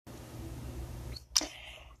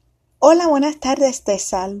Hola, buenas tardes. Te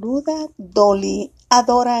saluda Dolly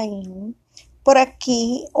Adorain. Por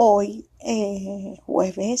aquí hoy,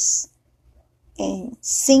 jueves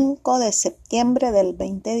 5 de septiembre del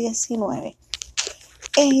 2019.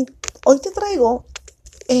 Eh, Hoy te traigo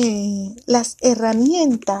las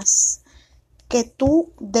herramientas que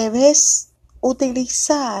tú debes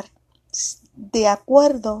utilizar de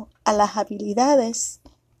acuerdo a las habilidades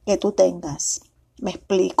que tú tengas. Me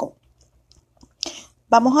explico.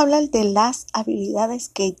 Vamos a hablar de las habilidades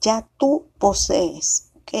que ya tú posees,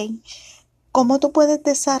 ¿ok? Cómo tú puedes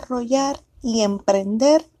desarrollar y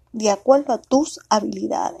emprender de acuerdo a tus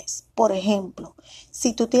habilidades. Por ejemplo,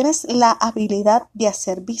 si tú tienes la habilidad de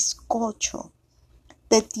hacer bizcocho,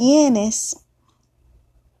 te tienes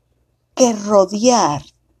que rodear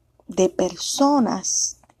de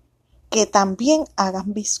personas que también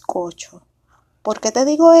hagan bizcocho. ¿Por qué te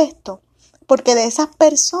digo esto? Porque de esas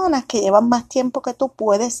personas que llevan más tiempo que tú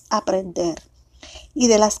puedes aprender. Y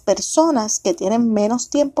de las personas que tienen menos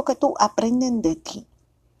tiempo que tú aprenden de ti.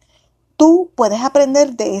 Tú puedes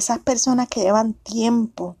aprender de esas personas que llevan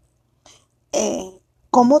tiempo.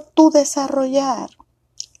 Cómo tú desarrollar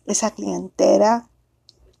esa clientela,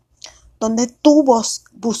 dónde tú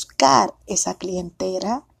buscar esa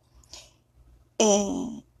clientela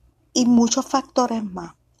y muchos factores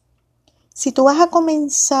más. Si tú vas a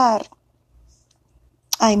comenzar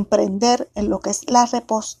a emprender en lo que es la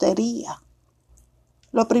repostería,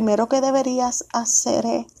 lo primero que deberías hacer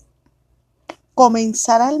es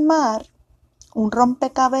comenzar a armar un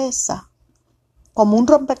rompecabezas, como un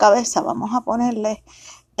rompecabezas, vamos a ponerle,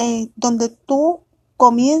 donde tú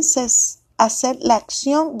comiences a hacer la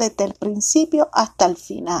acción desde el principio hasta el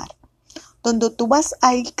final, donde tú vas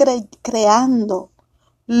a ir creando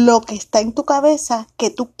lo que está en tu cabeza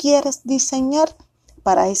que tú quieres diseñar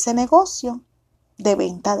para ese negocio de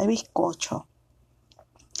venta de bizcocho.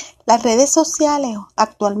 Las redes sociales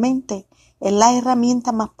actualmente es la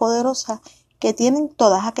herramienta más poderosa que tienen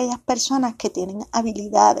todas aquellas personas que tienen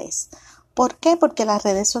habilidades. ¿Por qué? Porque las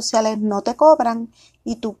redes sociales no te cobran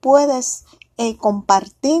y tú puedes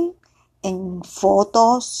compartir en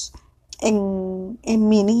fotos, en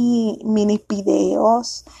mini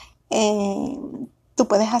videos, tú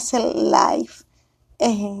puedes hacer live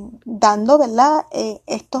dando, ¿verdad?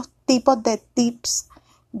 Estos tipos de tips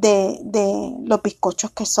de los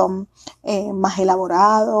bizcochos que son más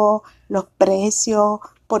elaborados, los precios,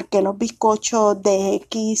 porque los bizcochos de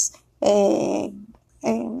X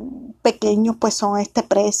pequeños pues son este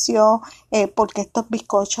precio, porque estos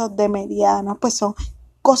bizcochos de medianos pues son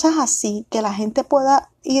cosas así que la gente pueda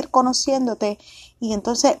ir conociéndote y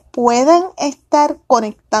entonces puedan estar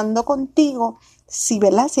conectando contigo si,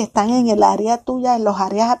 ¿verdad? Si están en el área tuya, en los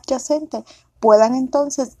áreas adyacentes, puedan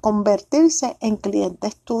entonces convertirse en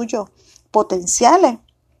clientes tuyos potenciales.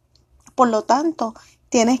 Por lo tanto,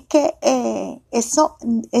 tienes que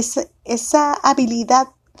esa habilidad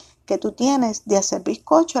que tú tienes de hacer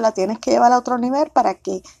bizcocho, la tienes que llevar a otro nivel para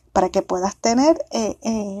que puedas tener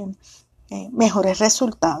mejores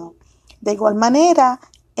resultados. De igual manera,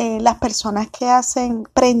 las personas que hacen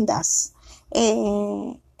prendas,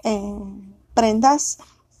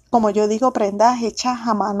 como yo digo, prendas hechas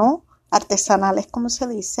a mano, artesanales, como se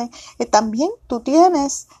dice, también tú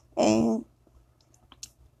tienes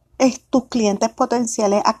tus clientes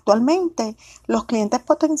potenciales. Actualmente, los clientes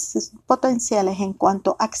potenciales en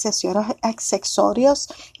cuanto a accesorios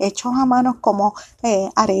hechos a mano como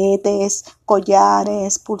aretes,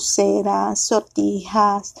 collares, pulseras,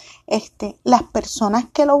 sortijas, las personas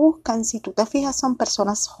que lo buscan, si tú te fijas, son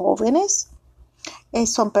personas jóvenes,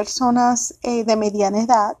 son personas de mediana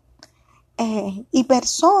edad y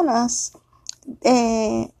personas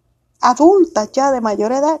adultas ya de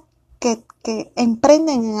mayor edad que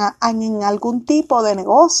emprenden en algún tipo de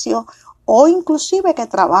negocio o inclusive que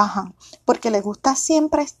trabajan porque les gusta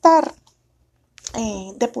siempre estar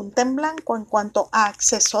de punta en blanco en cuanto a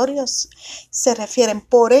accesorios se refieren.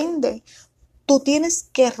 Por ende, tú tienes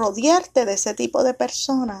que rodearte de ese tipo de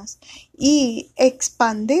personas y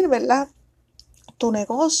expandir, ¿verdad?, tu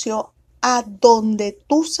negocio a donde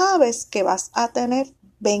tú sabes que vas a tener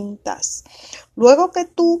ventas. Luego que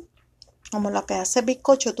tú, como lo que hace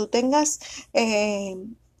bizcocho, tú tengas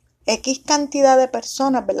X cantidad de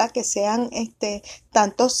personas, ¿verdad? Que sean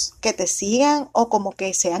tantos que te sigan o como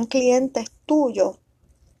que sean clientes tuyos.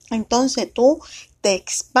 Entonces tú te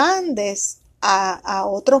expandes a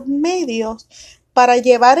otros medios para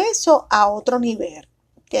llevar eso a otro nivel.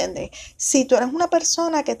 ¿Entiendes? Si tú eres una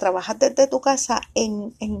persona que trabajas desde tu casa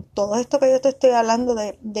en todo esto que yo te estoy hablando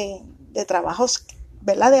de trabajos,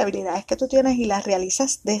 ¿verdad?, de habilidades que tú tienes y las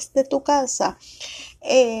realizas desde tu casa,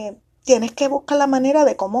 tienes que buscar la manera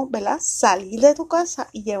de cómo, ¿verdad?, salir de tu casa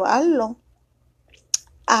y llevarlo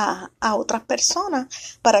a otras personas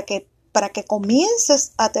para que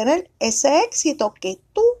comiences a tener ese éxito que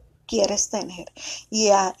tú quieres tener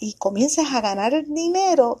y comiences a ganar el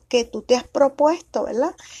dinero que tú te has propuesto,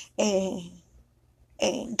 ¿verdad? Eh,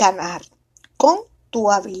 Ganar con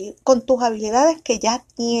con tus habilidades que ya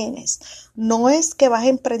tienes. No es que vas a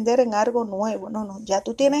emprender en algo nuevo, no, ya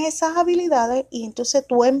tú tienes esas habilidades y entonces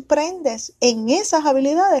tú emprendes en esas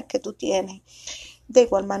habilidades que tú tienes. De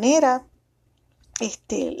igual manera,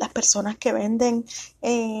 las personas que venden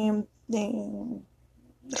eh, eh,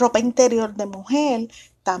 ropa interior de mujer,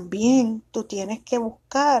 también tú tienes que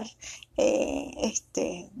buscar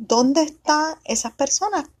dónde están esas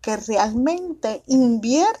personas que realmente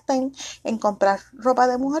invierten en comprar ropa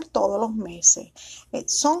de mujer todos los meses.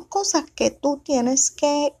 Son cosas que tú tienes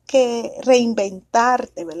que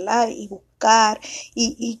reinventarte, ¿verdad? Y buscar.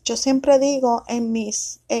 Y yo siempre digo en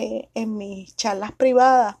mis charlas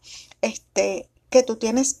privadas, que tú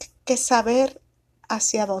tienes que saber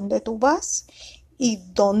hacia dónde tú vas y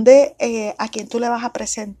dónde, a quién tú le vas a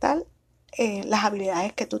presentar las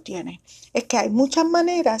habilidades que tú tienes. Es que hay muchas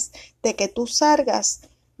maneras de que tú salgas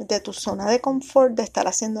de tu zona de confort, de estar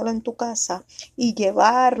haciéndolo en tu casa y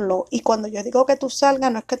llevarlo. Y cuando yo digo que tú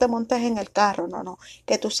salgas, no es que te montes en el carro, no,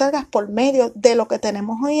 que tú salgas por medio de lo que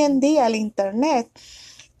tenemos hoy en día, el internet,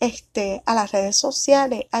 a las redes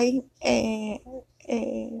sociales. Hay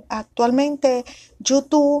actualmente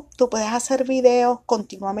YouTube, tú puedes hacer videos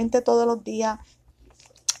continuamente todos los días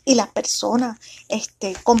y las personas,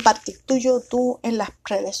 compartir tu YouTube en las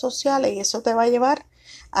redes sociales y eso te va a llevar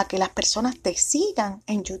a que las personas te sigan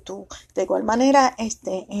en YouTube. De igual manera,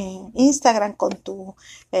 en Instagram con tus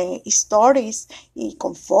stories y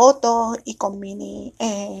con fotos y con mini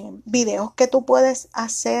videos que tú puedes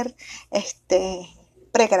hacer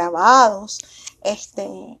pregrabados.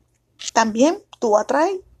 También tú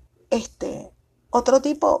atraes otro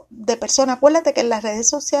tipo de personas. Acuérdate que en las redes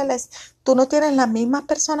sociales tú no tienes las mismas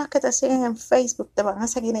personas que te siguen en Facebook, te van a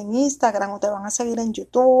seguir en Instagram o te van a seguir en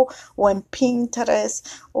YouTube o en Pinterest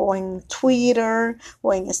o en Twitter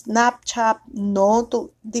o en Snapchat. No,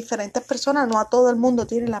 diferentes personas, no a todo el mundo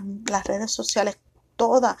tiene las redes sociales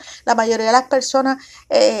todas. La mayoría de las personas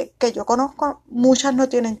que yo conozco, muchas no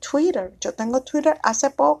tienen Twitter. Yo tengo Twitter hace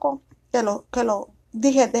poco que lo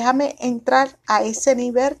dije, déjame entrar a ese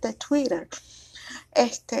nivel de Twitter.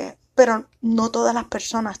 Pero no todas las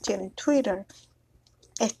personas tienen Twitter.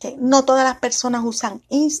 No todas las personas usan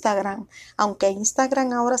Instagram, aunque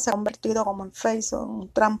Instagram ahora se ha convertido como en Facebook, un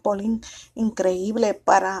trampolín increíble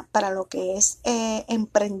para lo que es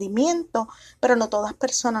emprendimiento, pero no todas las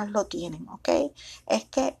personas lo tienen, ¿ok? Es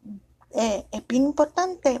que es bien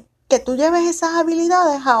importante que tú lleves esas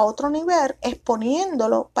habilidades a otro nivel,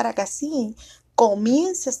 exponiéndolo para que así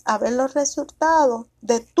comiences a ver los resultados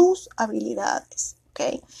de tus habilidades,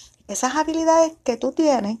 ¿ok? Esas habilidades que tú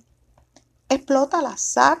tienes, explótalas,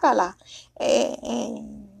 sácalas, eh, eh,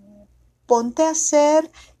 ponte a hacer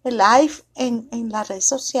live en las redes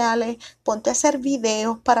sociales, ponte a hacer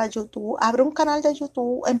videos para YouTube, abre un canal de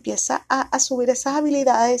YouTube, empieza a subir esas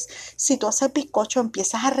habilidades. Si tú haces bizcocho,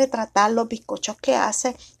 empiezas a retratar los bizcochos que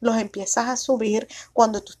haces, los empiezas a subir.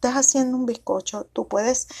 Cuando tú estés haciendo un bizcocho, tú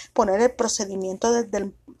puedes poner el procedimiento desde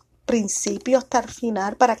el principio hasta el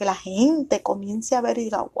final para que la gente comience a ver y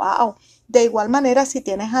diga, wow. De igual manera, si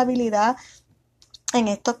tienes habilidad en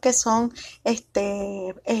estos que son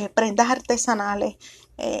prendas artesanales,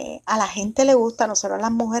 a la gente le gusta, nosotros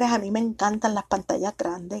las mujeres, a mí me encantan las pantallas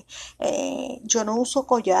grandes. Yo no uso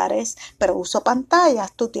collares, pero uso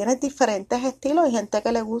pantallas. Tú tienes diferentes estilos, hay gente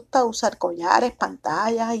que le gusta usar collares,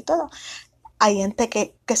 pantallas y todo. Hay gente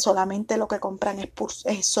que solamente lo que compran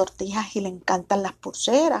es sortijas y le encantan las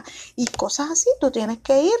pulseras y cosas así. Tú tienes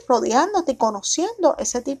que ir rodeándote y conociendo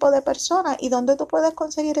ese tipo de personas. ¿Y dónde tú puedes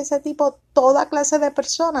conseguir ese tipo, toda clase de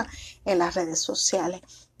personas? En las redes sociales.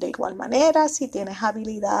 De igual manera, si tienes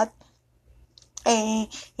habilidad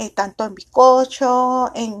tanto en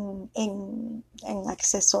bizcocho, en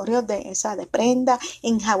accesorios de prenda,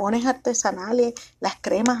 en jabones artesanales, las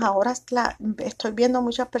cremas. Ahora estoy viendo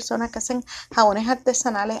muchas personas que hacen jabones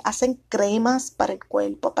artesanales, hacen cremas para el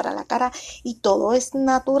cuerpo, para la cara y todo es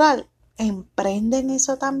natural. Emprenden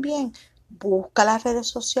eso también. Busca las redes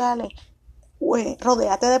sociales.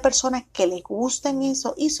 Rodéate de personas que les gusten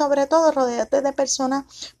eso y sobre todo rodéate de personas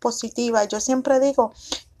positivas. Yo siempre digo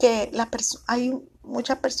que hay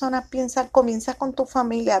muchas personas piensan, comienza con tu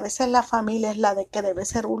familia, a veces la familia es la de que debe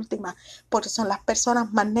ser última, porque son las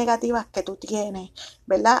personas más negativas que tú tienes,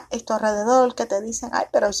 ¿verdad? Esto alrededor que te dicen, ay,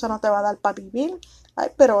 pero eso no te va a dar para vivir, Ay,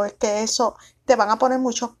 pero es que eso te van a poner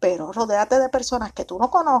muchos peros. Rodéate de personas que tú no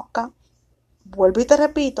conozcas. Vuelvo y te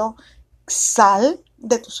repito, sal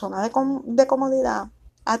de tu zona de comodidad.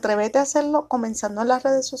 Atrévete a hacerlo comenzando en las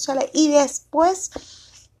redes sociales y después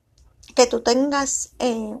que tú tengas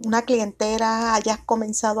una clientela, hayas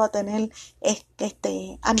comenzado a tener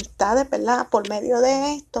amistades, ¿verdad? Por medio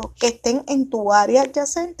de esto, que estén en tu área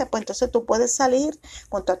adyacente, pues entonces tú puedes salir,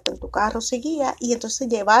 montarte en tu carro si guía y entonces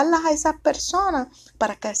llevarlas a esas personas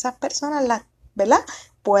para que esas personas las, ¿verdad?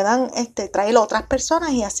 Puedan traer otras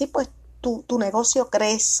personas y así pues tu negocio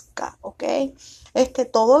crezca, ¿ok? Es que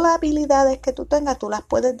todas las habilidades que tú tengas, tú las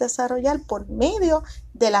puedes desarrollar por medio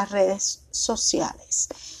de las redes sociales.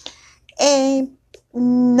 Eh,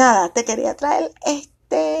 Nada, te quería traer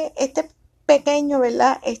este pequeño,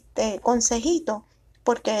 ¿verdad? Este consejito,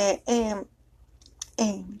 porque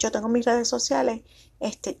yo tengo mis redes sociales,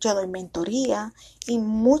 yo doy mentoría y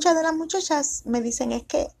muchas de las muchachas me dicen es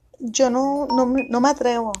que yo no me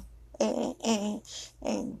atrevo a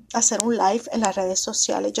hacer un live en las redes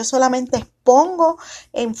sociales. Yo solamente expongo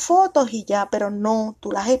en fotos y ya, pero no,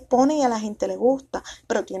 tú las expones y a la gente le gusta,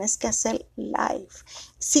 pero tienes que hacer live.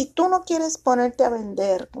 Si tú no quieres ponerte a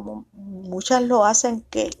vender, como muchas lo hacen,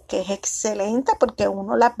 que es excelente porque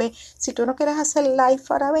uno las ve, si tú no quieres hacer live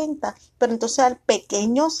para venta, pero entonces hay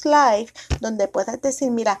pequeños live donde puedas decir,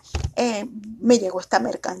 mira, me llegó esta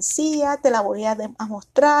mercancía, te la voy a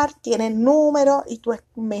mostrar, tiene número y tú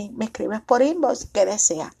me escribes por inbox que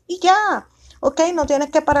desea y ya. Ok, no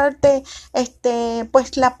tienes que pararte,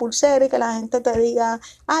 pues la pulsera y que la gente te diga,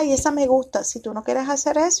 ay, esa me gusta. Si tú no quieres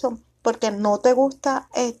hacer eso, porque no te gusta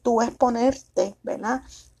tú exponerte, ¿verdad?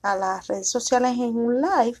 A las redes sociales en un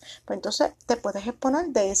live, pues entonces te puedes exponer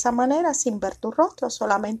de esa manera sin ver tu rostro,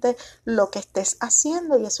 solamente lo que estés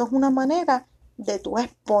haciendo y eso es una manera de tú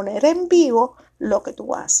exponer en vivo lo que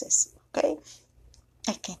tú haces, ¿ok?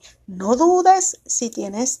 Es que no dudes si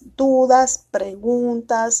tienes dudas,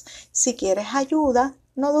 preguntas, si quieres ayuda,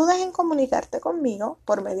 no dudes en comunicarte conmigo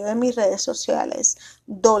por medio de mis redes sociales.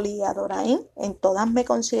 Dolly Adorain, en todas me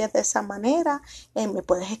consigues de esa manera. Me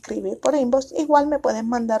puedes escribir por inbox. Igual me puedes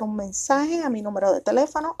mandar un mensaje a mi número de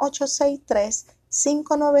teléfono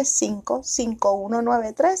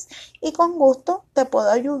 863-595-5193 y con gusto te puedo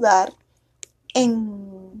ayudar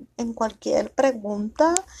en cualquier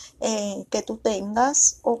pregunta que tú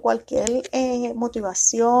tengas o cualquier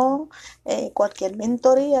motivación, cualquier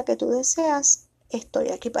mentoría que tú deseas, estoy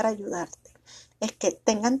aquí para ayudarte. Es que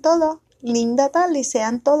tengan todo linda tarde y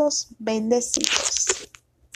sean todos bendecidos.